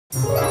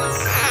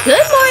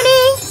Good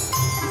morning!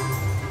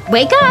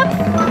 Wake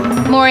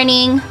up!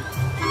 Morning.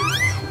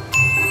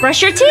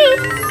 Brush your teeth.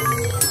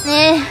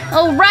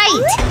 Oh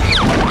right!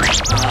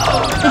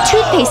 The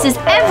toothpaste is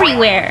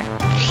everywhere.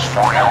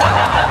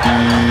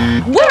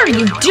 What are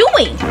you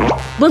doing?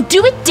 We'll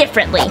do it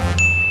differently.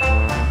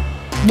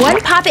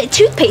 One Pop-It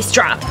toothpaste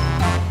drop.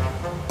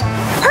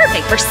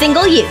 Perfect for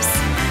single use.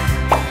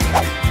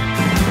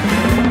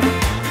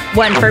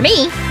 One for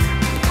me.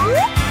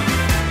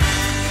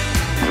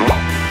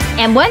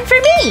 And one for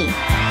me.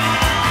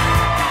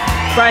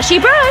 Brushy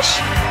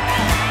brush.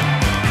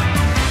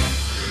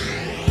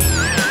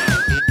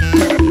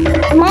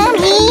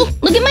 Mommy,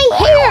 look at my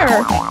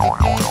hair.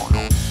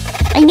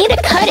 I need to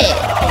cut it.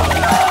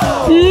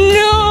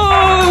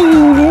 No!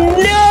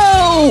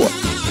 No!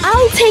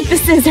 I'll take the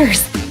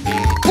scissors.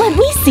 Let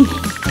me see.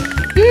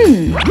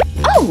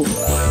 Oh!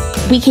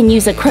 We can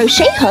use a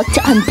crochet hook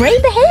to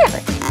unbraid the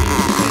hair.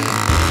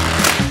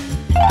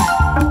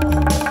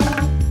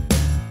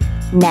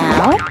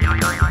 Now,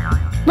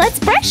 let's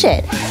brush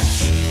it.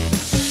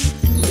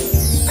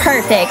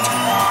 Perfect.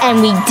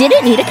 And we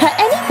didn't need to cut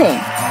anything.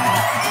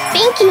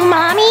 Thank you,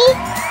 Mommy.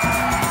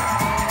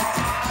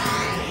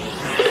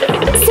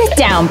 Sit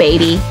down,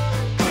 baby.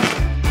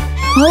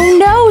 Oh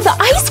no, the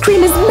ice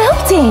cream is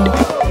melting.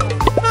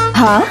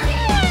 Huh?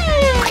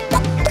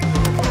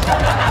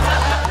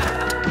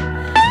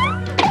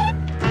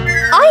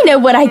 I know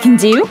what I can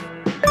do.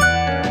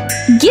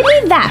 Give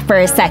me that for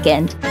a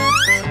second.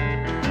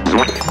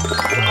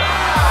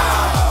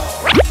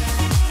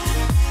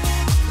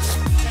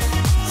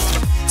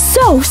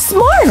 So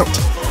smart!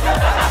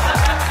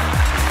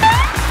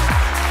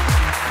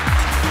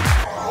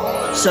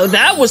 So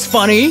that was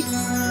funny.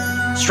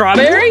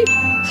 Strawberry?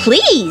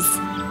 Please!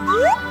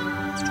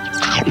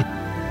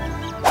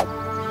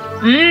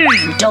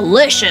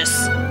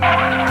 Delicious.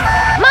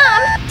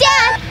 Mom!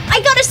 Dad!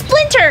 I got a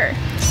splinter!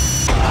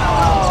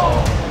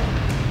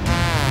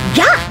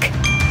 Yuck!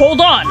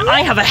 Hold on,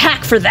 I have a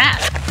hack for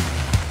that.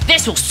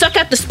 This will suck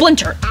out the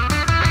splinter.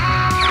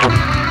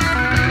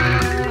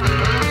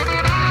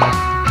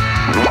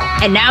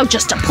 And now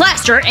just a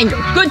plaster and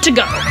you're good to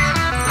go.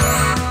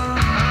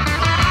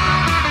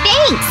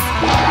 Thanks!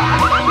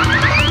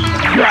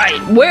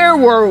 Right, where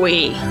were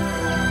we?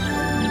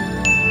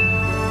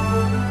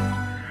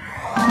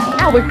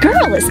 Our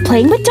girl is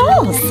playing with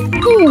dolls.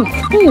 Ooh,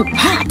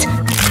 hot.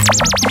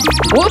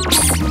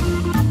 Whoops.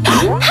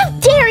 How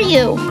dare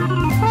you!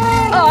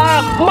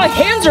 My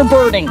hands are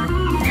burning.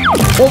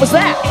 What was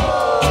that?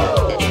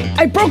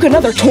 I broke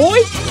another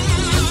toy?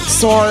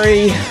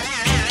 Sorry.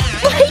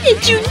 Why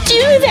did you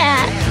do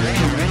that?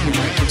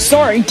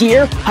 Sorry,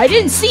 dear. I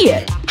didn't see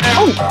it.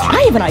 Oh,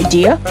 I have an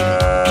idea.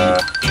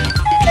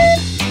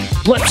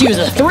 Let's use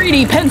a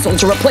 3D pencil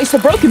to replace the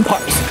broken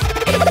parts.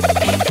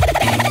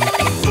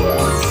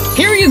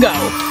 Here you go.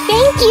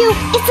 Thank you.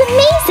 It's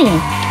amazing.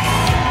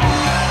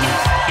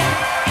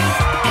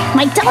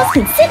 My dolls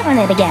can sit on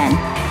it again.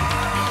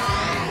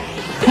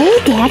 Hey,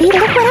 Daddy,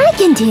 look what I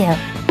can do.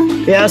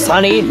 Yes,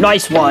 honey.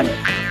 Nice one.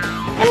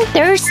 I'm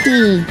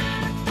thirsty.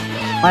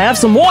 I have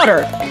some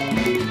water.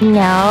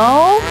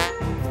 No.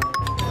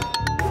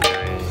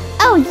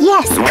 Oh,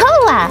 yes,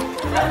 cola.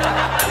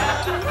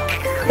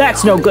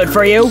 That's no good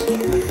for you.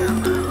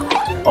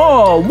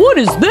 Oh, what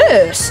is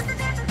this?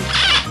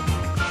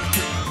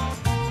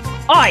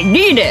 I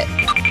need it.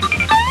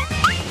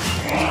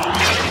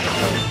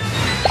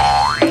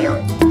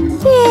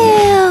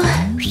 Ew.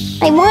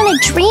 I want a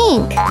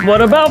drink.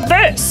 What about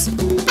this?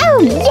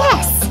 Oh,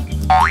 yes.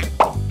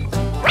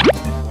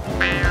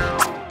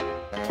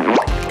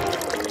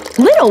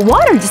 Little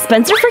water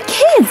dispenser for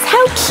kids!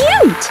 How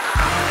cute!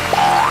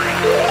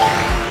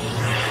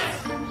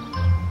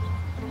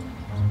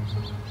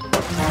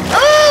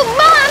 Oh,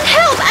 Mom!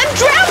 Help! I'm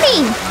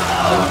drowning!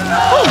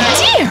 Oh,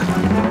 dear!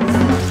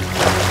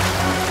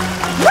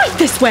 Right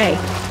this way!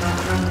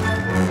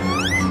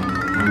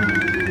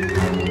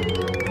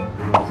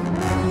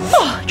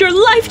 Oh, your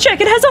life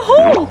jacket has a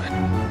hole!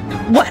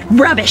 What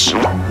rubbish!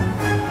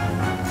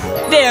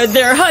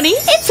 There, honey.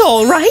 It's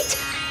all right.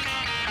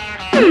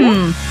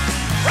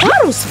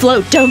 Bottles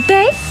float, don't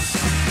they?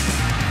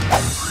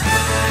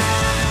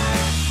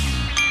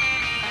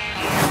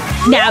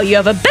 Now you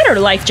have a better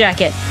life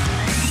jacket.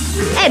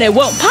 And it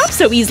won't pop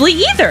so easily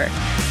either.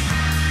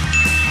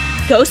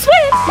 Go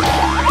swim!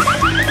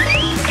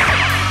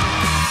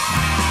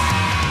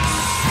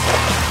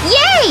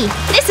 Yay!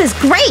 This is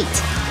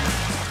great!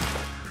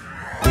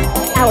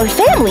 Our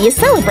family is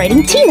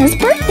celebrating Tina's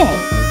birthday.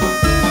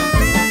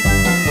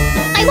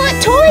 I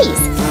want toys!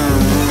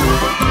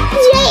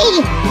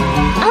 Yay!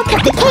 I'll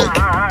cut the cake.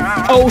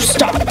 Oh,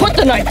 stop! Put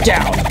the knife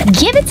down!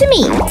 Give it to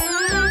me.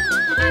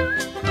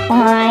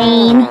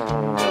 Fine.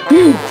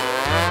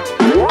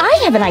 I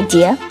have an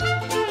idea.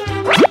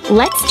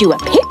 Let's do a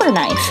paper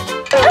knife.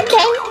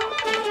 Okay.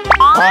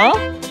 Huh?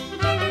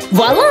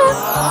 Voila!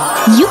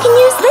 You can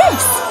use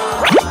this.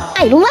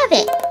 I love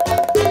it.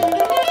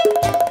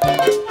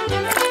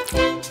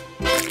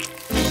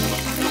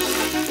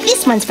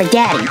 This one's for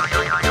Daddy.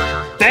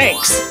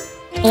 Thanks.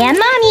 And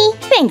Mommy.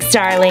 Thanks,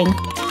 darling.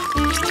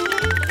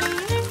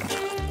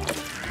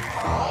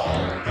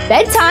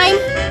 Bedtime.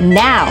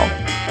 Now.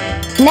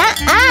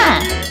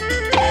 Nuh-uh.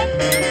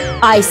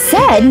 I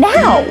said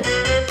now.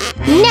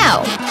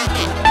 No.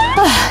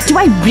 Do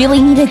I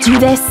really need to do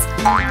this?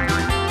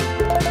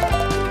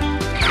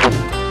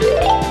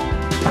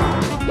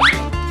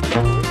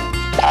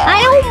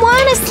 I don't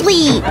want to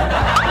sleep.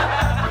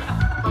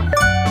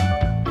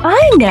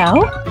 I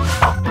know.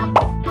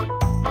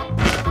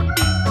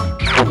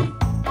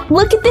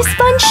 Look at this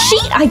fun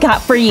sheet I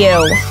got for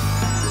you.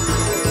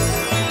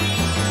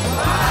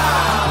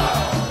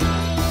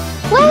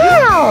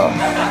 Wow!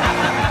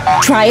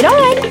 Try it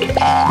on.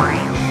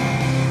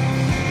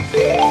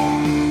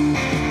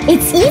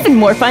 It's even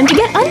more fun to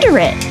get under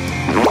it.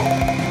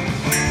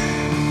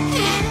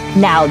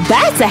 Now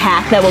that's a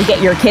hack that will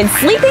get your kids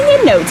sleeping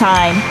in no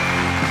time.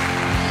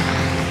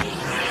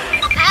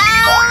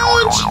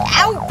 Ouch!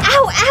 Ow,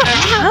 ow, ow,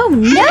 ow! Oh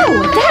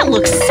no, that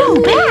looks so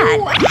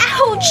bad!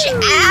 Ouch!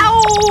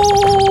 Ow!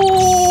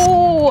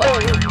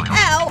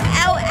 Ow,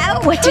 ow, ow!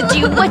 What to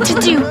do? What to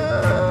do?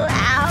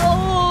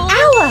 Ow!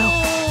 Aloe!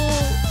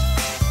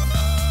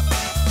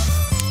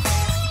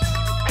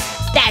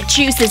 That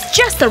juice is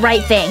just the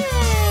right thing.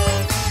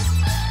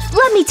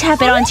 Let me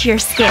tap it onto your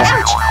skin.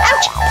 Ouch!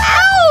 Ouch!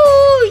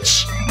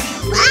 Ouch!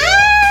 Ah!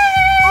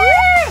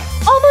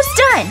 Almost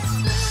done.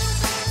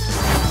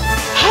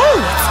 Hey,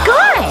 it's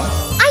gone.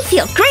 I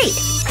feel great.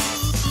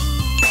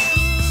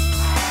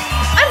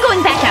 I'm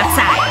going back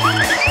outside.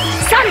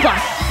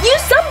 Sunblock!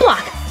 Use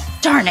sunblock!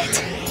 Darn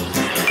it.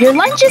 Your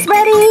lunch is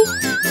ready.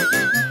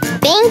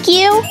 Thank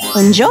you.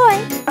 Enjoy.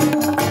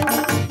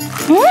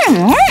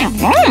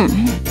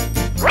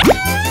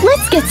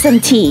 Let's get some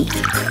tea.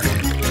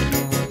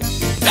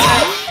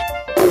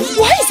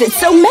 Why is it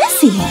so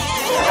messy?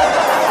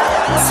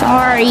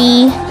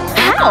 Sorry.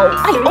 How?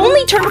 I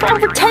only turned it on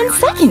for 10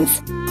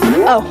 seconds.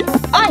 Oh,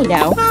 I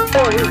know.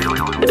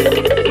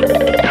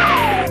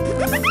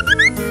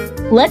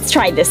 Let's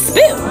try this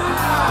spoon.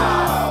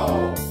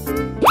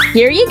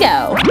 Here you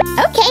go.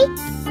 Okay.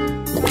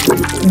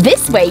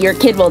 This way your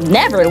kid will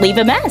never leave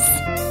a mess.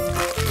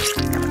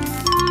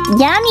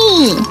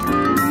 Yummy!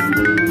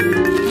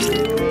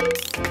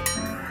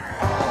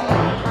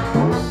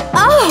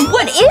 Oh,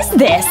 what is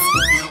this?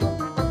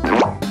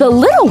 The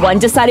little one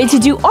decided to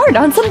do art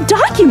on some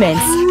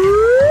documents.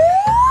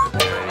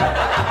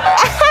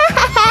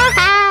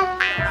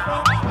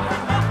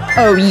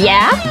 Oh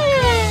yeah?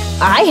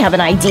 I have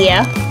an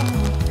idea.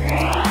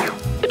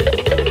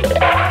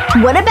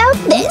 What about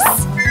this?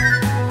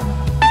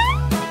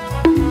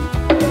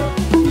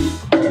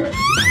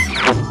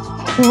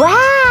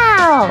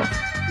 Wow!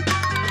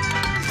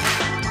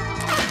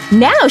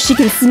 Now she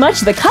can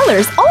smudge the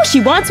colors all she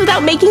wants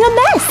without making a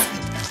mess.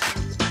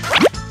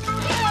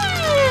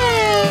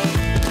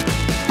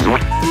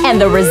 And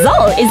the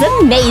result is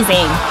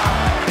amazing!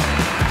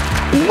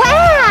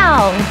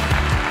 Wow!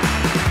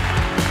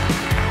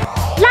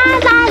 La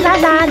la la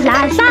la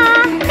la la!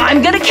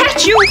 I'm gonna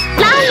catch you!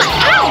 La la!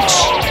 Ouch!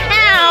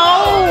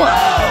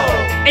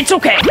 Ow! It's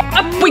okay.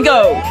 Up we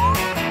go.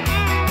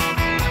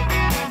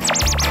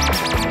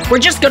 We're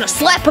just gonna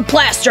slap a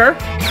plaster.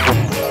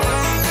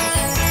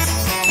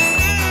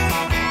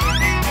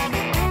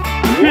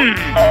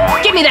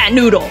 Give me that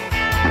noodle.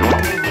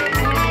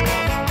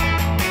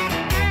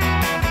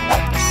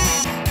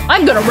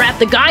 I'm gonna wrap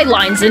the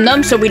guidelines in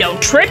them so we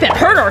don't trip and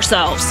hurt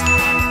ourselves.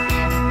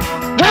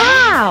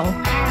 Wow!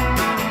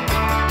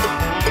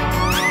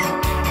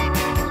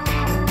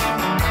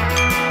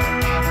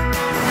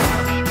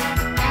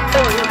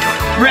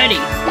 Ready.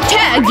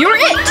 Tag, you're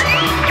it!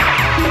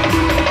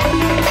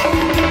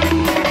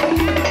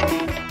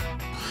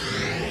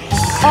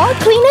 All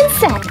clean and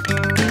set.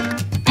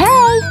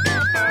 Hey!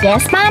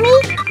 Yes,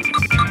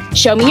 Mommy?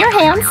 Show me your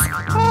hands.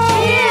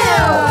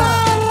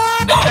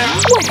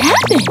 What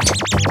happened?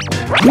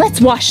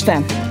 Let's wash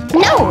them.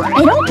 No,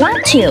 I don't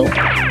want to.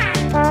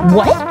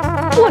 What?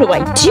 What do I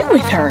do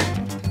with her?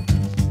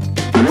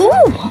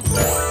 Ooh!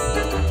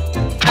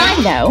 I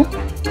know.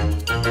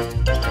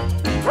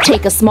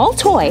 Take a small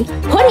toy,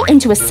 put it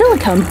into a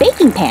silicone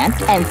baking pan,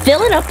 and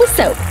fill it up with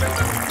soap.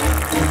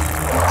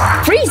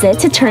 Freeze it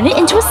to turn it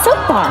into a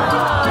soap bar.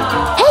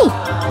 Hey,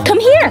 come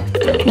here.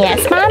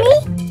 Yes,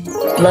 Mommy?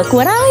 Look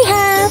what I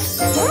have.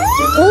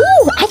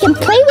 Ooh, I can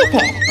play with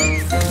it.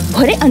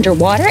 Put it under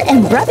water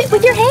and rub it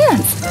with your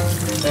hands.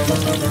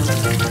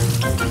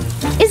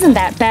 Isn't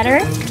that better?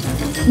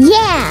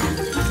 Yeah!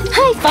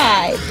 High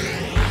five!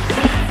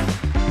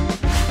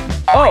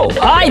 Oh,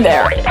 hi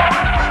there!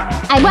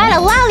 I want a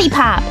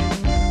lollipop!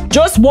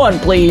 Just one,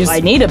 please. I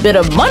need a bit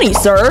of money,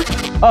 sir.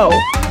 Oh,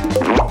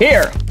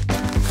 here.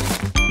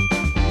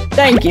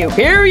 Thank you.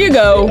 Here you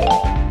go.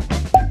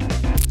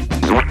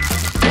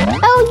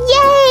 Oh,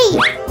 yay!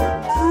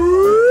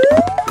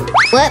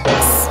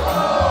 Whoops.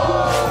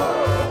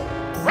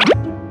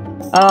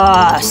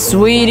 Ah,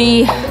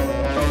 sweetie.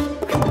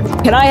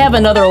 Can I have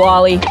another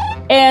lolly?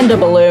 And a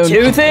balloon.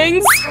 2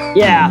 things?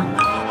 Yeah.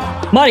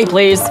 Money,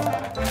 please.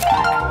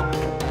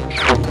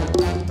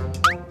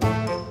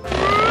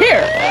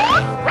 Here.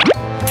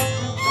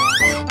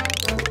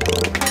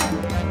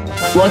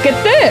 Look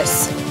at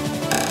this!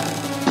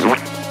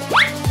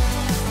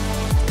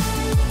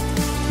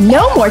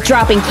 No more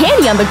dropping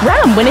candy on the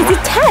ground when it's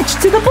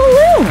attached to the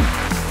balloon!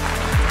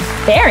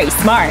 Very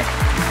smart.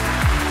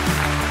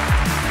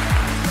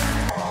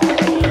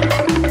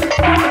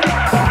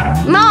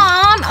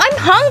 Mom, I'm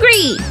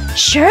hungry!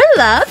 Sure,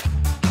 love.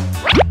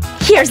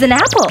 Here's an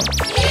apple.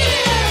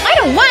 I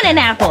don't want an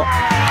apple.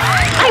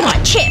 I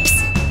want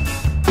chips.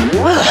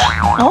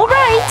 All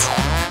right.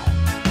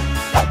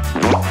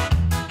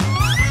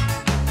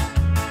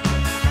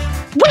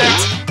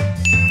 Wait!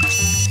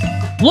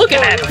 Look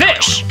at that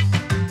fish!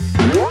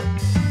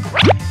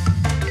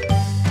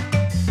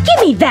 Give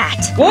me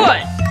that!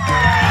 What?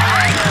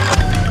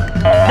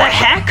 The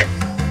heck?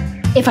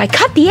 If I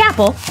cut the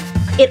apple,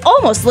 it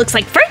almost looks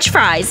like French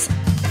fries.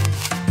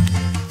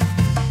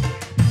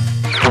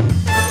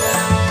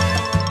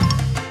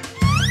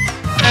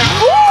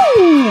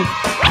 Ooh!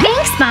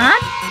 Thanks, Mom.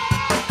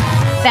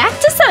 Back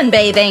to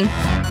sunbathing.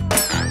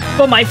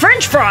 But my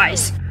French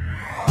fries!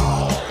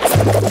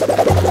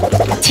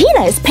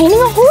 Tina is painting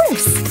a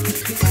horse.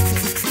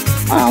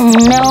 Oh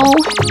no.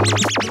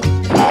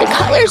 The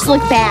colors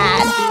look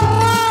bad.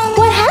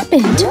 What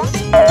happened?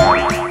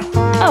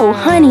 Oh,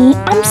 honey,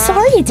 I'm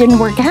sorry it didn't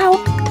work out.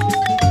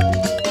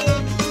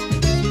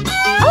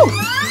 Oh!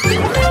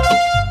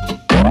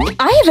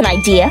 I have an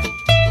idea.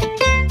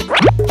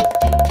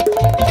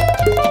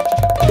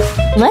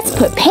 Let's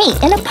put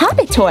paint in a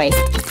poppet toy.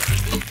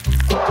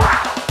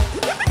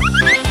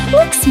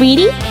 Look,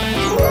 sweetie.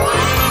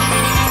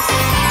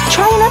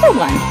 Try another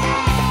one.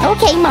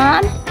 Okay,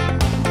 Mom.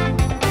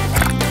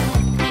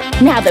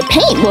 Now the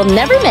paint will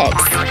never mix.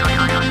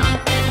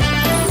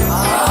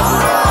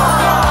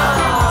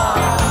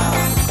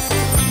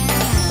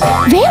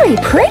 Very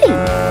pretty.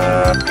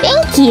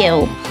 Thank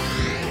you.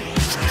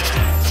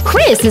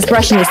 Chris is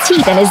brushing his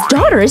teeth and his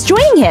daughter is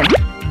joining him.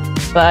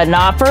 But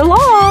not for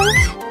long.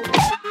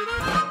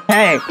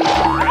 Hey!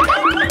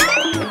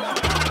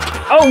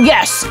 Oh,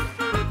 yes!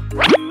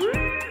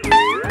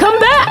 Come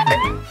back!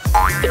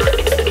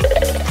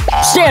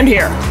 Stand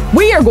here!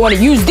 We are going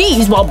to use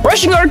these while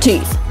brushing our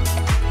teeth!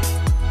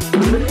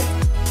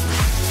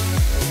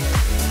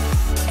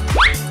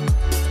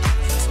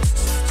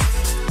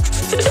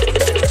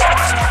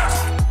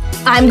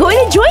 I'm going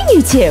to join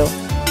you two.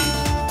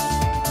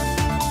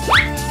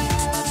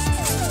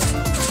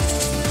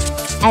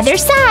 Other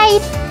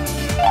side.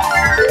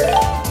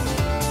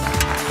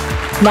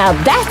 Now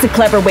that's a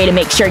clever way to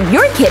make sure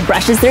your kid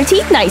brushes their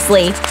teeth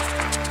nicely.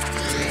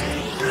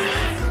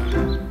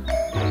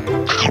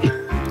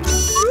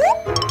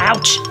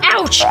 Ouch!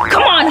 Ouch!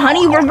 Come on,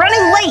 honey, we're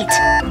running late!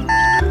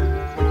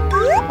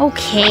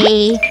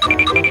 Okay.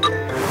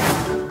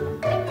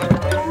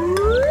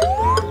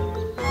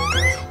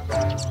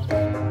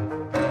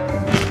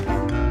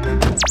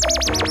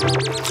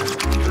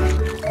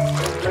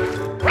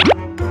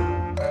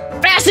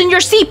 Fasten your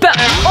seatbelt!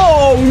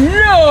 Oh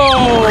no!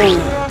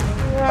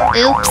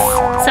 Oops,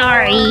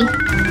 sorry.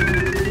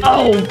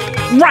 Oh,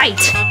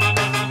 right!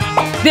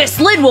 This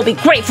lid will be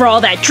great for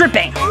all that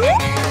dripping!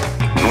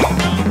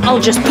 I'll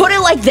just put it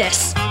like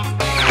this.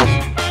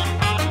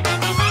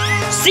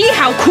 See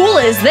how cool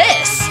is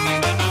this?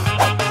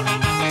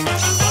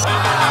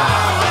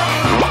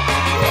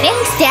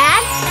 Thanks,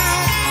 Dad.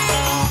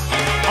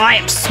 I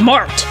am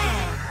smart.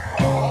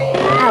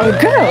 Our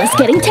girl is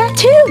getting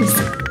tattoos.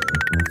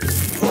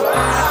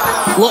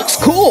 Looks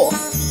cool.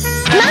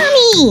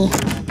 Mommy!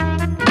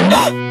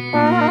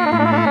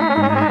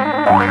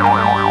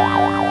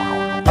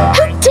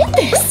 Who did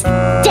this?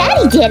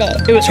 Daddy did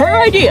it. It was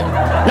her idea,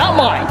 not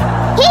mine.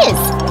 His.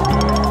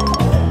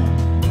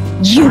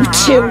 You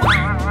two.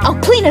 I'll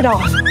clean it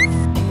off.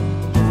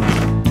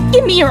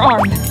 Give me your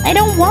arm. I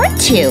don't want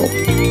to.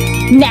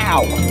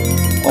 Now.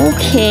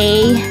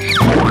 Okay.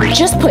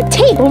 Just put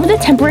tape over the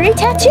temporary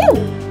tattoo.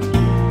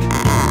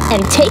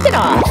 And take it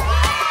off.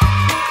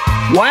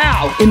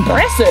 Wow,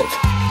 impressive.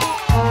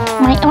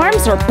 My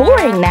arms are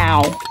boring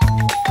now.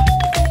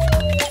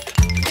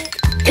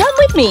 Come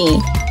with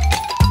me.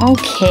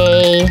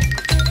 Okay.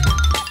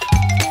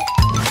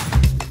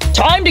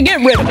 Time to get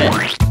rid of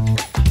it.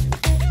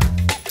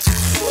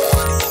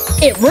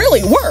 It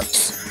really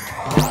works.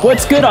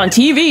 What's good on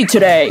TV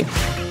today?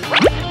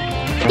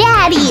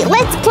 Daddy,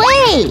 let's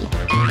play.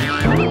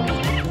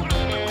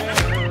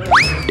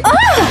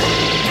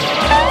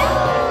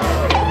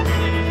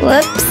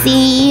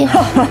 Whoopsie.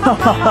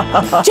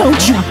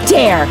 Don't you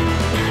dare.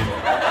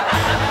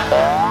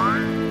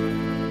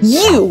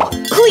 You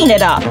clean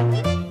it up.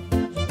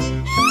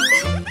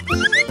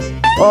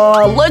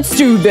 Let's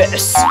do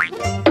this.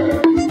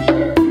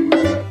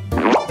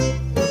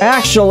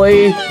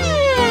 Actually,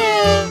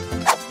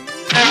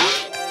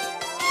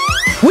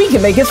 we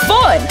can make it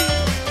fun.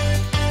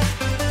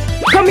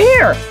 Come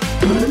here.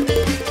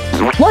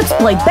 Let's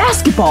play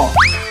basketball.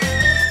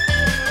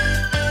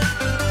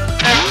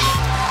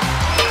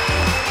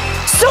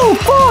 So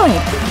fun!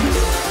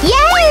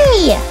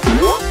 Yay!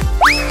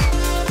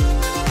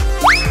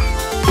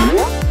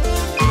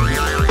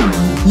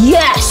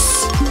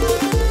 Yes!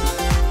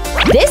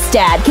 This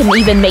dad can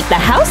even make the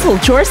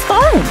household chores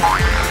fun.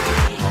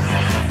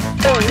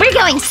 We're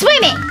going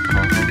swimming!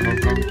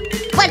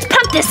 Let's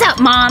pump this up,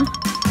 Mom!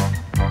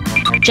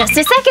 Just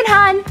a second,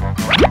 hon.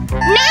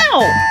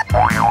 Now!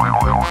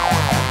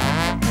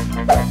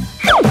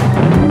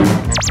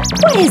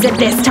 What is it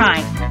this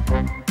time?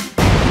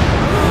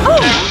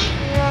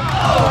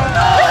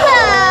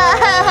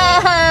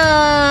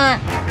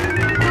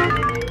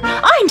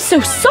 I'm so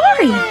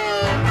sorry!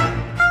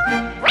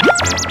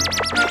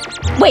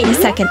 Wait a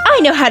second, I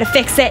know how to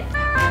fix it!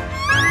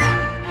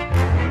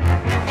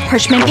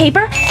 Parchment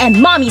paper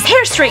and Mommy's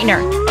hair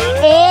straightener!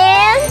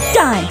 And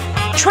done!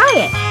 Try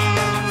it!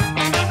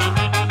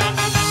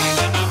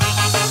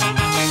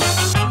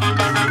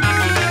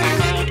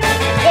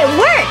 It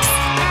works!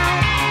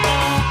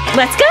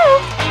 Let's go!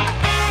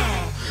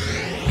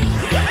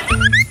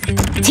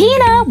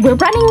 Tina, we're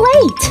running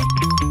late.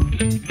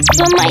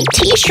 But my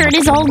t-shirt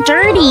is all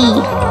dirty.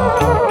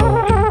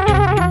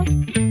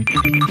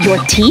 Your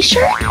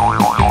t-shirt?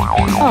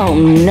 Oh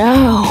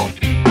no.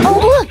 Oh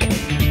look!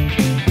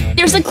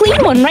 There's a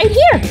clean one right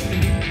here.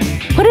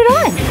 Put it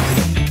on.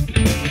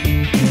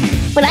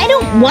 But I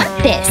don't want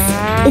this.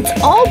 It's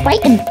all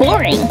white and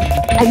boring.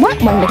 I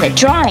want one with a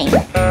drawing.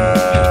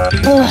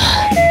 Ugh,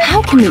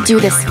 how can we do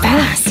this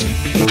fast?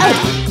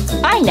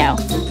 Oh, I know.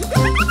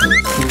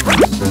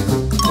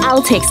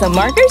 I'll take some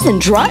markers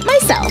and draw it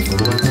myself.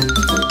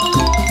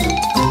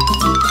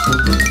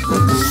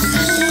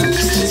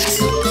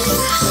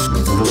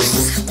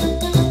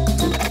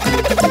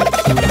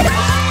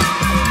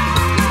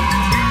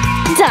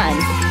 Done.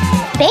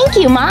 Thank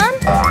you, Mom.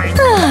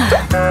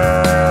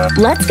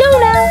 Let's go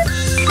now.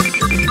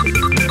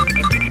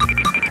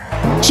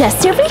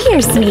 Just over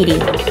here,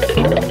 sweetie.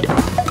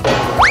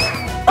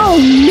 Oh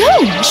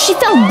no! She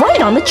fell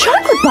right on the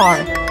chocolate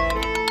bar.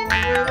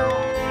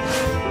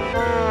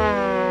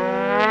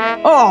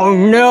 Oh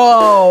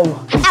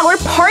no! Our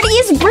party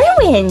is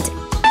ruined.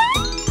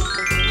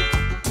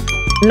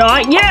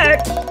 Not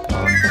yet!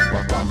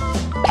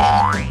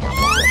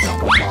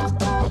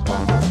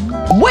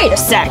 Wait a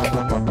sec!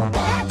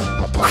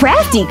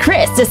 Crafty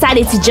Chris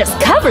decided to just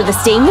cover the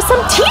stain with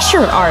some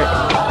t-shirt art.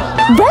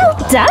 Well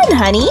done,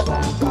 honey.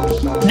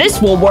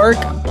 This will work.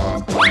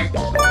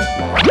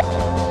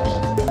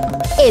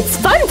 It's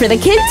fun for the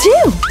kid,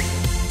 too.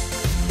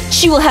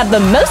 She will have the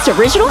most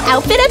original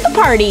outfit at the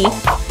party.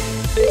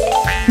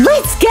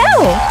 Let's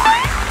go!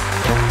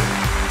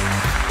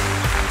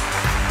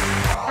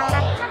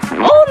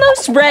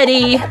 Almost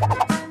ready.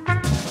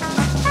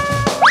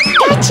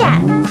 Gotcha!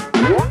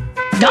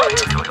 Not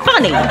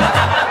funny.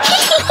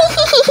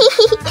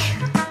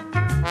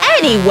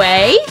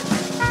 Anyway.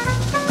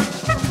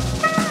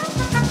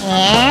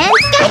 And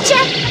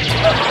gotcha!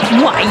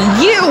 Why,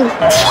 you!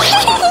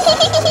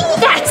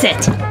 That's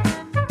it!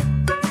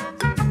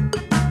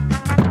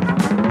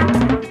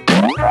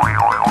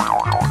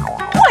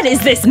 What is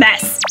this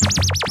mess?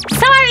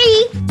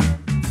 Sorry!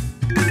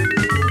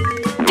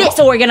 This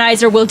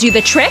organizer will do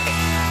the trick.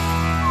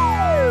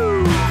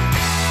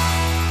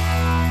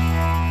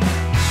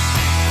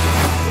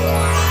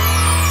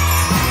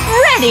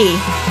 Ready!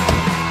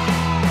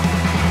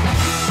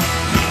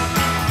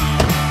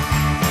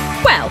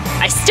 Well,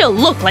 I still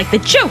look like the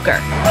Joker.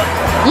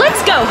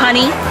 Let's go,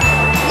 honey!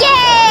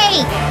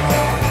 Yay!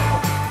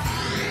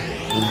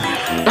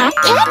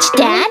 Catch,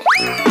 Dad!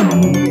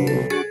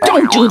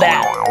 Don't do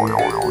that!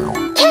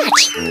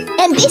 Catch!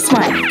 And this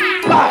one!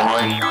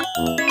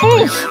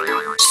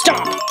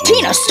 Stop!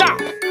 Tina, stop!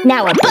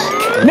 Now a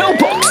book! No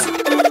books!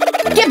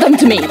 Give them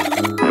to me!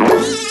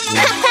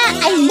 Haha,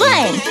 I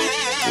won!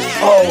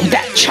 Oh,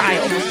 that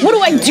child! What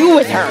do I do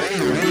with her?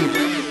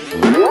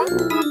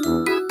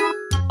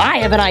 I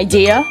have an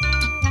idea!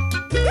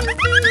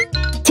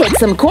 Take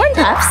some corn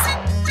puffs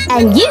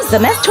and use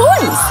them as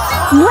toys.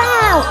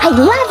 Wow, I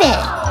love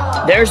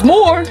it! There's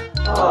more!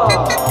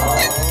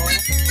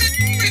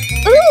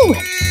 Ooh!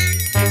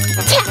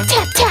 Tap,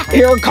 tap, tap!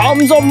 Here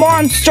comes a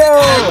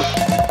monster!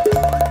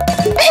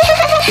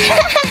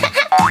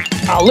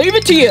 I'll leave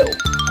it to you!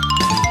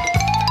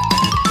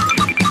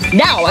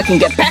 Now I can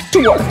get back to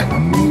work!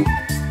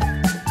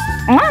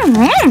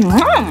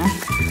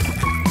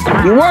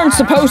 You weren't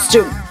supposed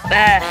to…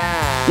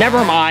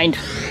 never mind.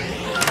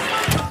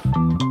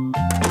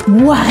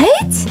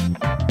 What?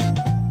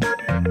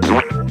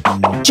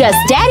 Just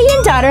daddy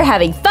and daughter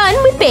having fun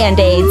with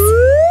Band-Aids.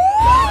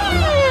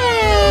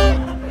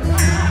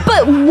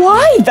 But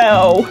why,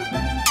 though?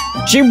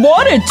 She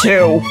wanted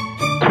to!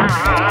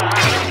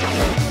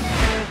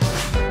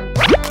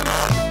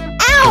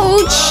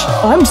 Ouch!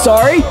 I'm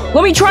sorry.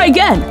 Let me try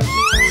again.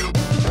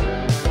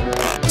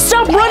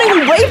 Stop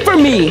running away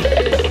from me!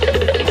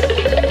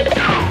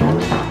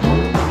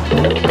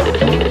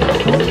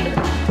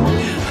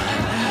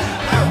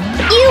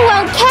 You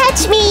won't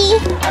catch me!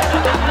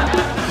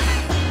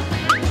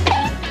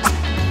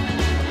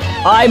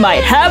 I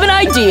might have an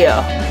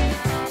idea.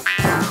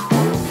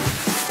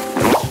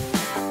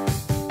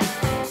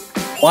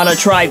 Wanna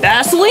try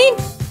Vaseline?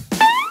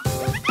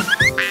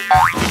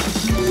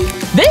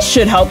 This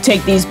should help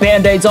take these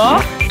Band-Aids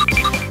off.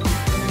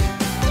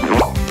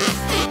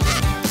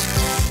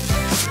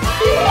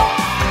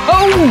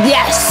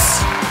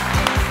 Yes!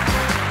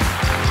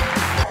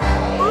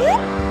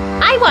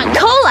 I want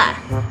cola!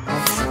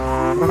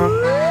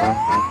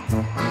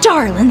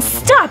 Darling,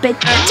 stop it!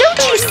 Don't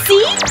you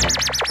see?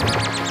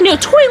 No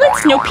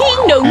toilets, no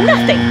peeing, no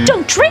nothing!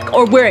 Don't drink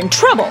or we're in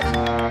trouble!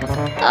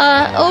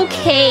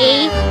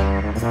 Okay.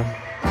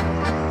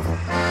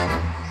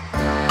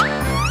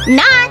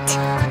 Not!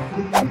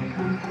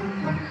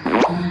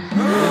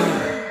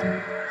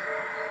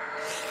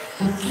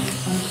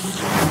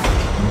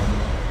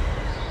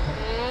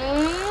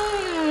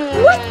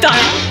 What the?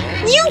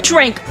 You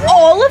drank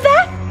all of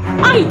that?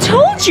 I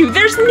told you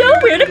there's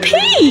nowhere to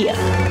pee!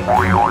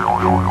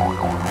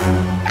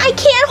 I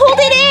can't hold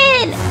it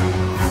in!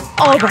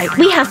 All right,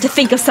 we have to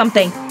think of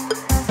something.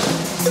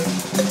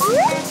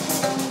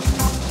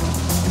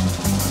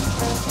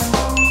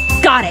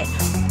 Got it.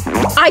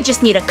 I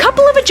just need a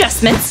couple of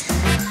adjustments.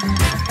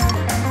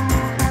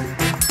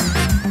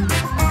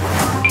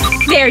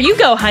 There you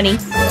go, honey.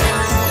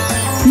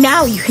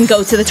 Now you can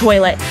go to the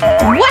toilet.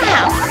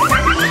 Wow!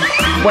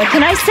 What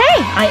can I say?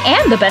 I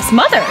am the best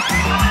mother.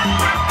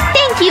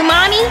 Thank you,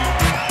 Mommy!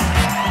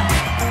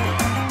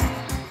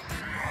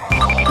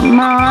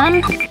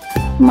 Mom?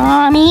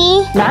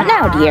 Mommy? Not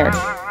now, dear.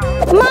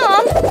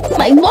 Mom!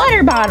 My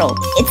water bottle!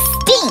 It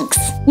stinks!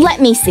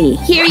 Let me see.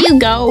 Here you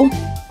go.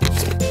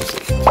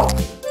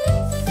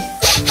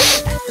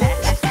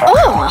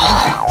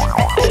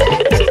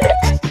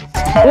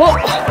 Whoa,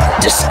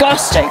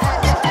 disgusting.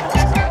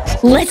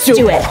 Let's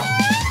do it.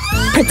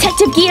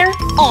 Protective gear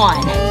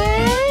on.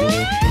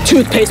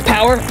 Toothpaste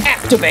power,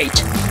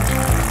 activate!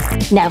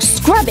 Now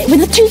scrub it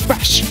with a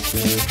toothbrush.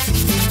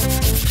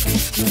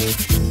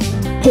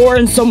 Pour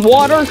in some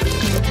water,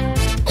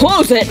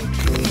 close it,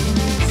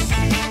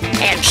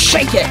 and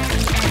shake it!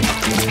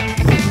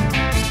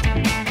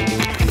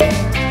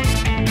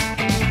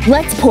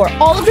 Let's pour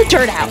all of the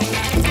dirt out.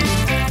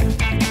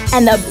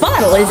 And the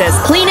bottle is as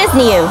clean as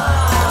new.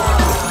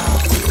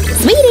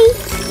 Sweetie!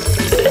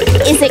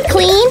 Is it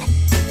clean?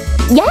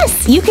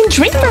 Yes, you can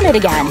drink from it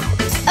again.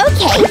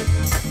 Okay.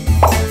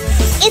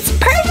 It's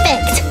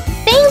perfect!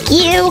 Thank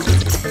you!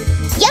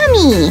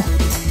 Yummy!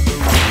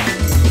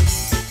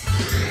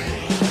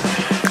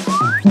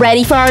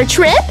 Ready for our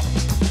trip?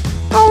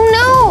 Oh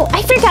no!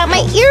 I forgot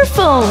my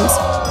earphones!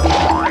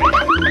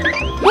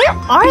 Where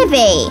are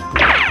they?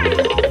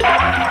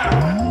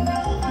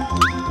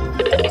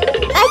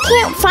 I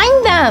can't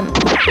find them!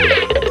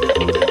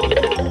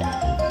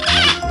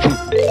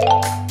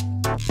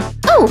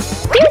 Oh!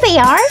 There they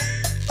are!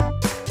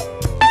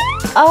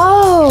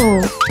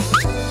 Oh!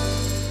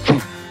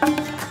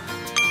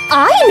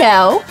 I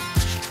know!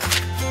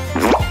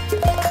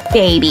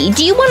 Baby,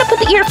 do you want to put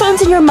the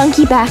earphones in your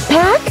monkey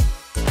backpack?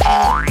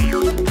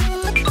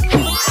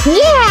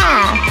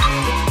 Yeah!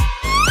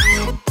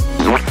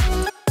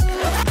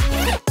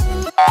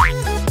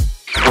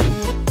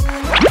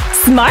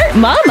 Smart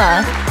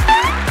mama!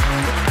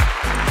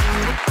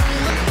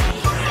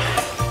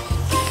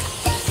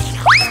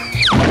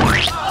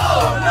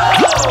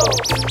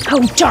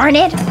 Oh, darn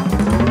it!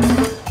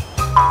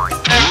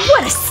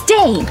 What a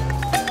stain!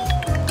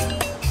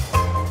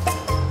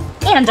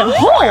 And a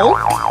hole!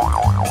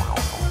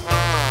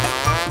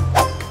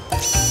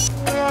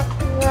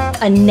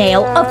 A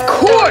nail, of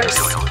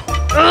course!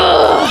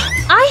 Ugh!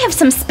 I have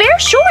some spare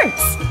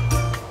shorts!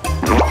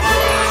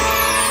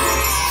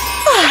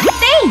 Ah,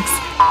 thanks!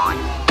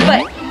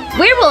 But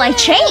where will I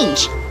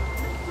change?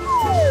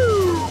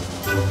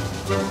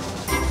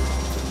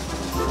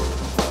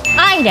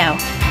 I know!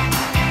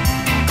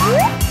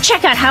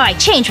 Check out how I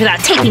change without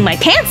taking my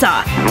pants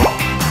off!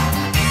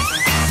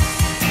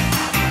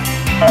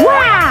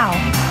 Wow!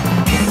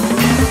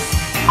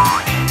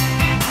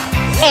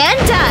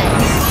 And done!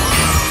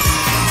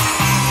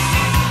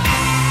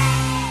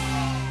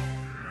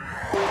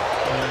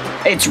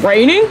 It's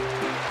raining?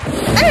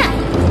 Ah!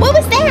 What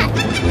was that?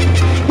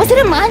 Was it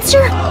a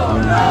monster?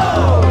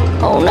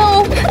 Oh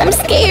no! I'm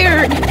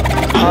scared!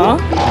 Huh?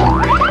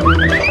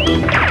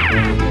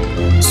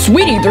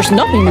 Sweetie, there's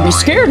nothing to be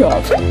scared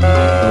of.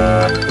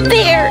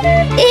 There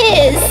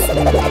is!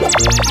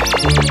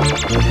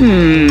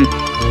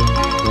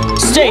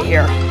 Stay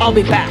here. I'll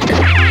be back.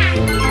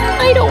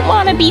 I don't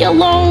want to be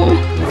alone.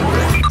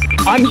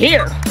 I'm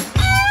here.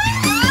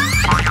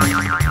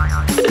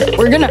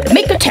 We're gonna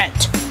make a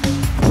tent.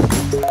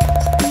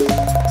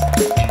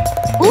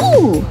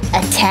 Ooh!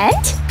 A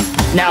tent?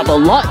 Now the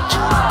light.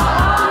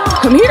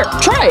 Come here,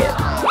 try it.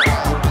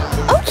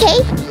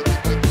 Okay.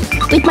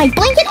 With my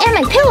blanket and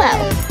my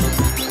pillow.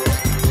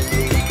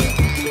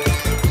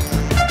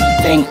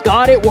 Thank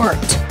God it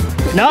worked.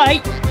 Good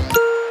night.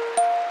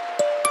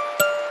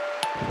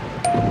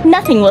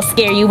 Nothing will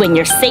scare you when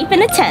you're safe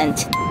in a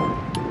tent.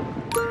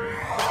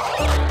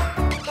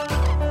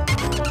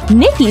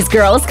 Nikki's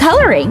girl is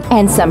coloring,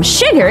 and some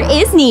sugar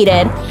is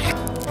needed.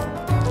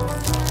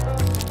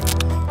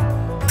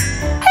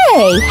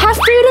 Hey, have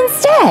fruit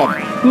instead.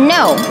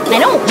 No, I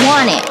don't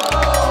want it.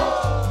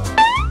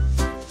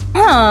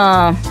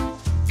 Huh.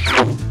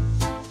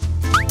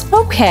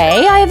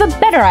 Okay, I have a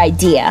better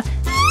idea.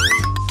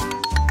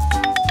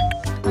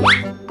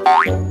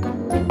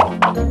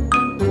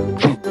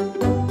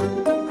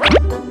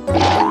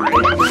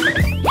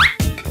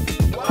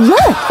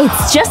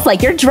 It's just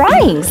like your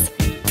drawings.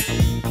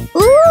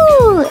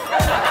 Ooh!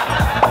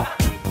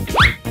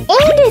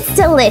 And it's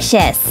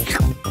delicious.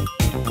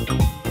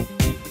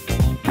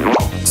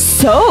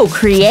 So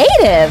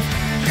creative.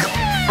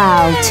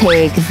 I'll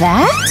take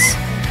that.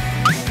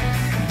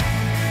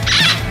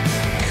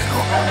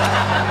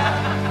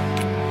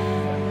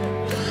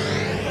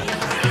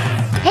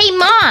 Hey,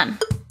 Mom!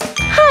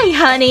 Hi,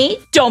 honey.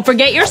 Don't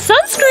forget your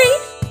sunscreen.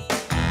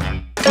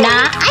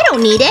 Nah, I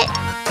don't need it.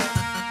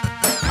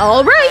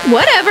 All right,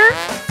 whatever.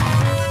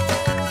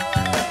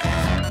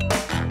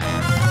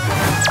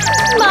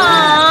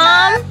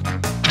 Mom!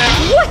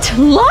 What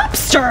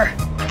lobster?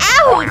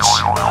 Ouch!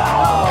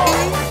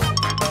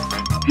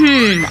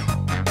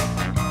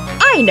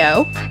 I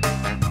know.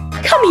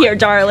 Come here,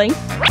 darling.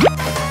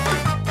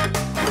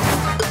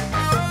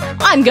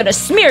 I'm gonna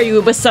smear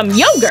you with some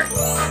yogurt.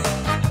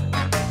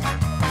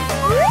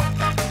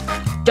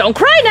 Don't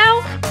cry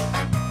now.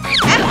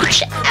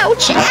 Ouch!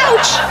 Ouch!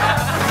 Ouch!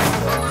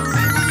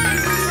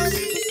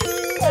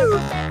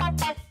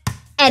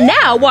 And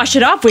now wash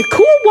it off with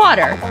cool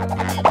water.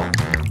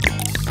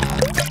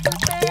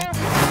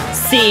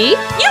 See?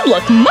 You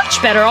look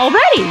much better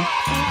already.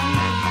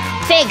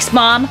 Thanks,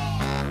 Mom.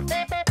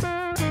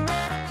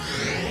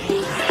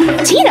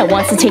 Tina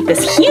wants to take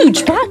this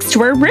huge box to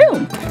her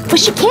room, but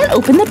she can't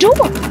open the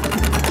door.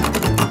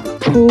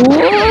 Whoa!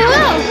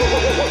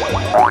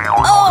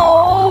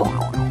 Oh!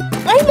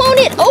 Why won't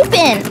it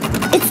open?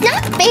 It's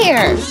not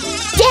fair!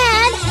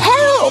 Dad,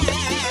 help!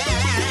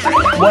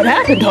 What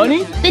happened,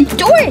 honey? The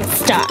door is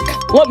stuck.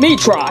 Let me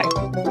try.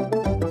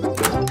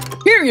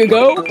 Here you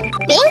go.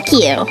 Thank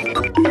you.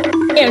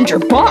 And your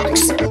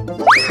box.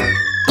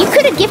 You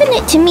could have given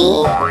it to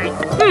me.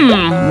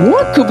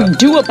 What could we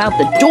do about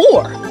the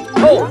door?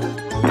 Oh!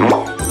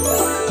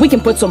 We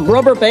can put some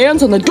rubber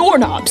bands on the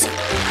doorknobs.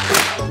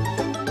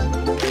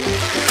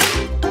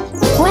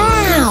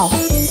 Wow!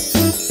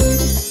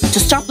 To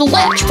stop the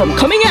latch from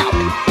coming out.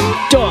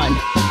 Done.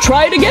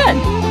 Try it again.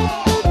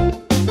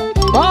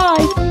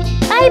 Bye.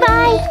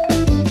 Bye-bye.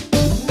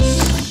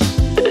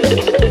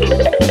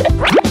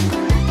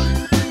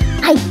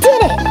 I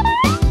did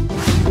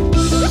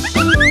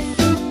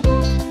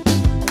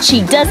it!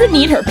 She doesn't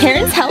need her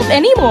parents' help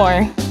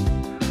anymore.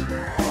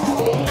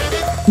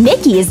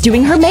 Nikki is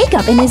doing her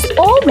makeup and is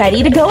all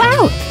ready to go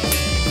out.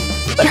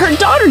 But her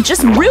daughter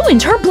just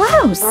ruined her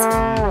blouse.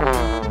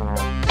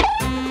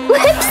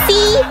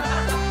 Whoopsie!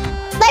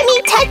 Let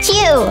me touch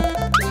you!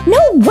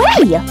 No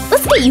way!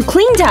 Let's get you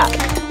cleaned up.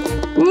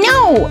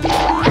 No!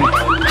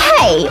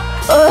 Hey!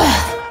 Ugh.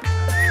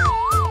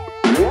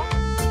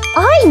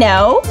 I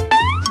know!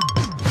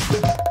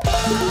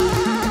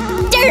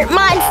 Dirt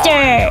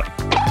monster!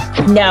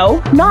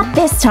 No, not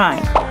this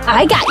time.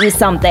 I got you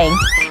something.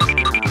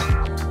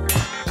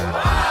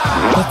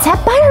 It's a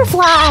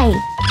butterfly!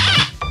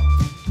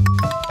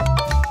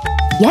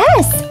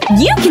 Yes,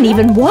 you can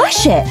even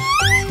wash it.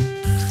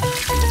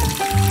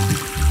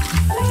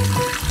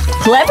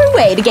 Clever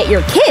way to get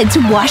your kid to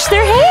wash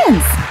their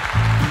hands.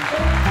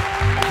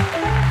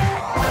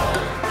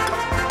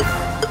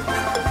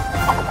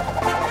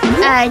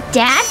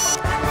 Dad?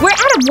 We're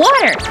out of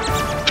water!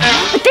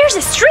 But there's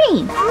a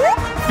stream!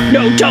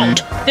 No,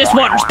 don't. This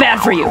water's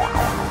bad for you.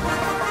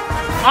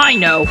 I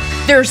know.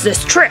 There's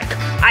this trick.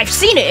 I've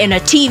seen it in a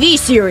TV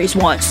series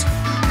once.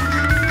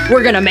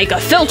 We're gonna make a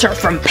filter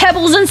from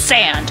pebbles and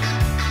sand.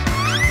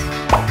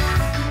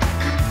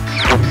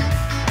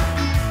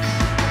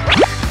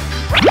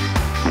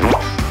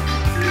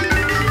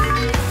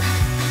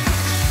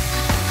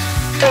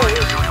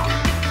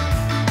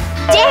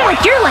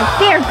 Dad, you're like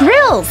Bear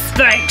Grylls!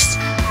 Thanks.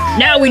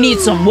 Now we need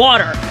some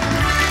water.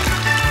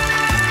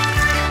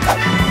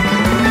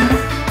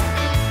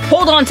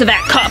 Hold on to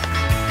that cup,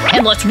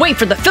 and let's wait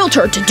for the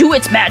filter to do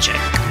its magic.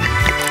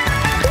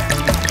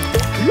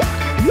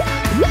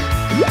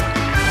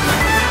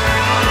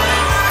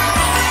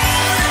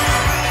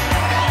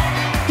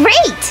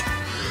 Great!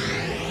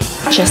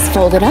 Just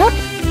fold it up.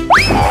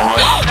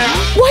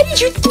 Why did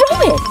you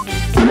throw it?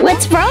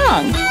 What's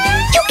wrong?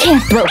 You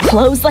can't throw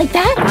clothes like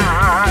that.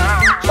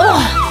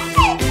 Ugh.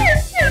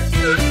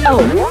 Oh,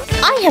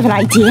 I have an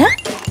idea.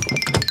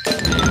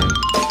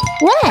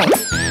 What?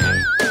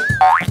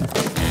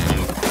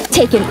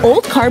 Take an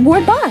old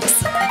cardboard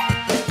box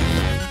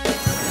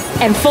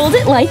and fold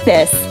it like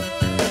this.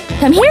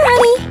 Come here,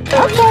 honey.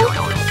 Okay.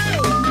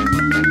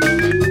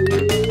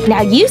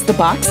 Now use the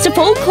box to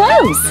fold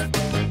clothes.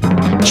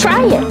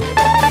 Try it.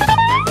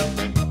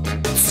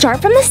 Start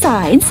from the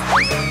sides,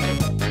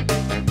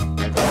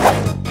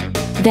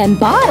 then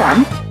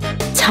bottom,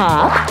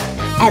 top,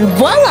 and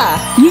voila!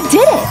 You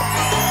did it!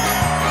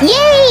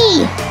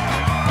 Yay!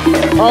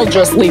 I'll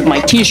just leave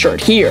my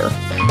t-shirt here.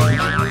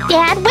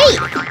 Dad, wait!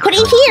 Put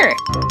it here!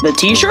 The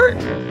t-shirt?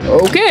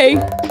 Okay.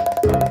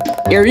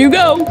 Here you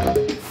go.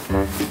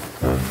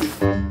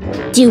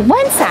 Do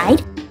one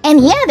side and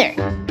the other.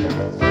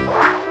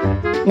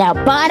 Now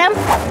bottom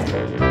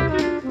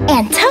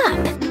and top.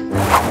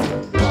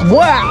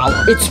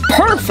 Wow, it's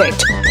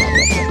perfect.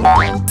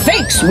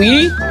 Thanks,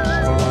 sweetie.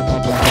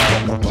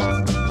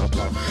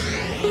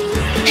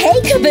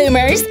 Hey,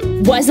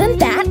 Kaboomers! Wasn't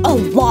that a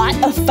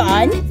lot of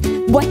fun?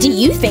 What do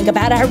you think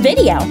about our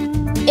video?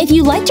 If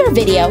you liked our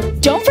video,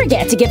 don't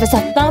forget to give us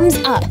a thumbs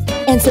up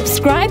and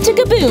subscribe to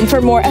Kaboom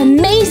for more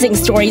amazing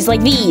stories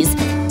like these.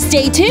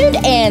 Stay tuned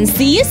and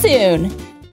see you soon!